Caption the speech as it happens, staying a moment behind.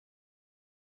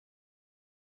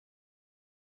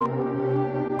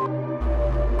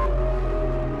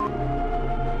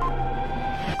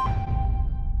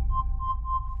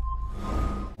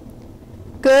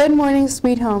Good morning,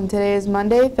 sweet home. Today is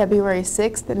Monday, February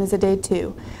 6th, and is a day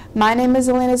 2. My name is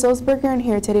Elena Zilsberger, and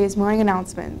here are today's morning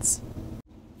announcements.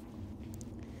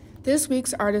 This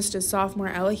week's artist is sophomore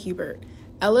Ella Hubert.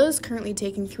 Ella is currently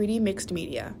taking 3D mixed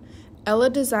media. Ella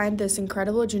designed this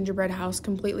incredible gingerbread house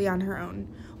completely on her own.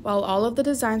 While all of the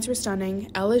designs were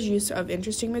stunning, Ella's use of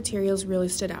interesting materials really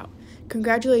stood out.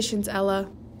 Congratulations,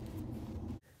 Ella.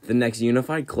 The next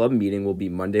Unified Club meeting will be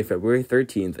Monday, February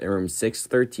 13th in room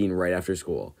 613 right after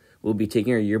school. We'll be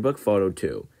taking our yearbook photo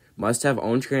too. Must have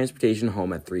own transportation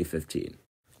home at 3:15.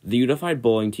 The Unified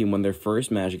Bowling team won their first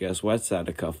match against West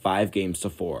Seneca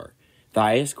 5-4. The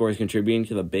highest scores contributing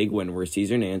to the big win were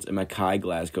Caesar Nance and Mackay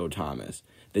Glasgow Thomas.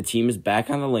 The team is back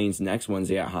on the lanes next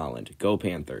Wednesday at Holland. Go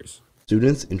Panthers.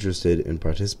 Students interested in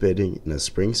participating in a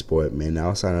spring sport may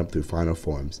now sign up through final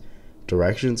forms.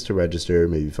 Directions to register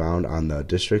may be found on the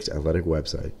district's athletic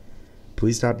website.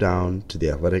 Please stop down to the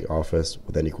athletic office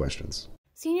with any questions.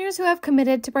 Seniors who have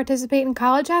committed to participate in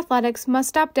college athletics must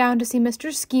stop down to see Mr.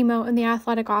 Schemo in the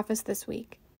athletic office this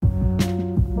week.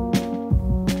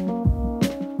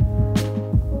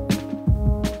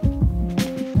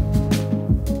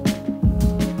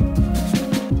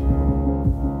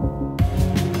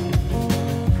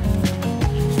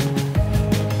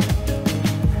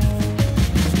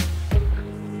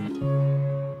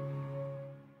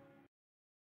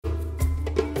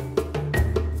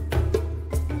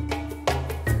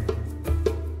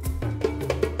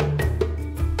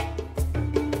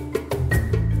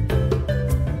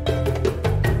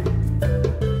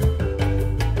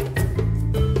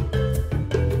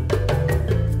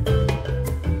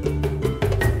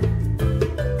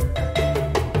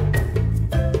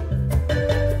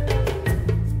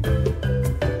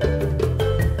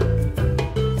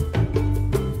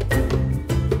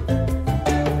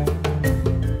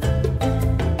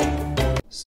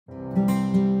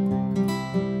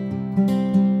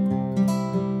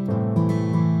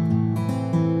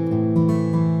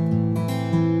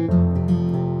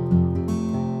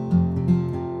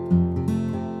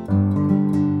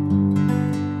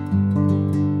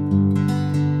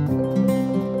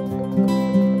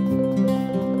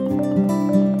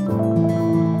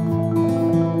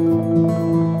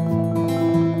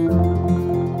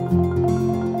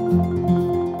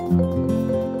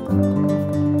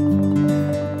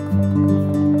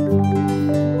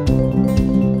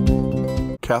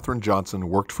 Katherine Johnson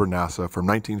worked for NASA from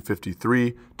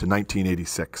 1953 to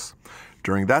 1986.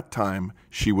 During that time,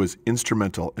 she was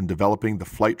instrumental in developing the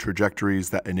flight trajectories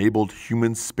that enabled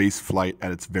human space flight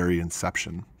at its very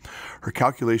inception. Her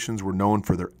calculations were known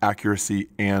for their accuracy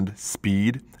and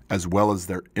speed, as well as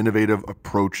their innovative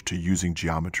approach to using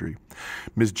geometry.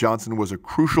 Ms. Johnson was a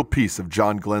crucial piece of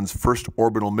John Glenn's first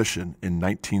orbital mission in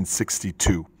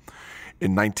 1962.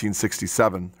 In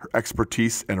 1967, her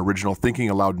expertise and original thinking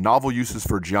allowed novel uses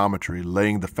for geometry,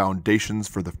 laying the foundations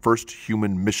for the first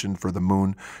human mission for the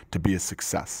moon to be a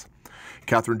success.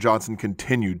 Katherine Johnson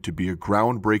continued to be a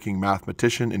groundbreaking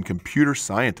mathematician and computer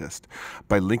scientist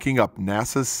by linking up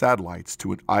NASA's satellites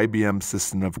to an IBM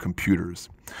system of computers.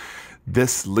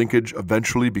 This linkage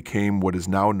eventually became what is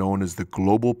now known as the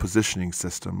Global Positioning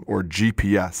System, or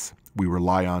GPS, we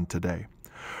rely on today.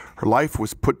 Her life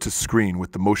was put to screen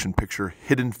with the motion picture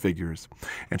Hidden Figures,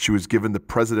 and she was given the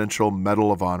Presidential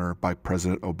Medal of Honor by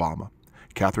President Obama.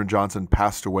 Katherine Johnson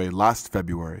passed away last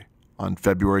February, on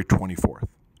February 24th,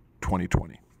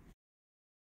 2020.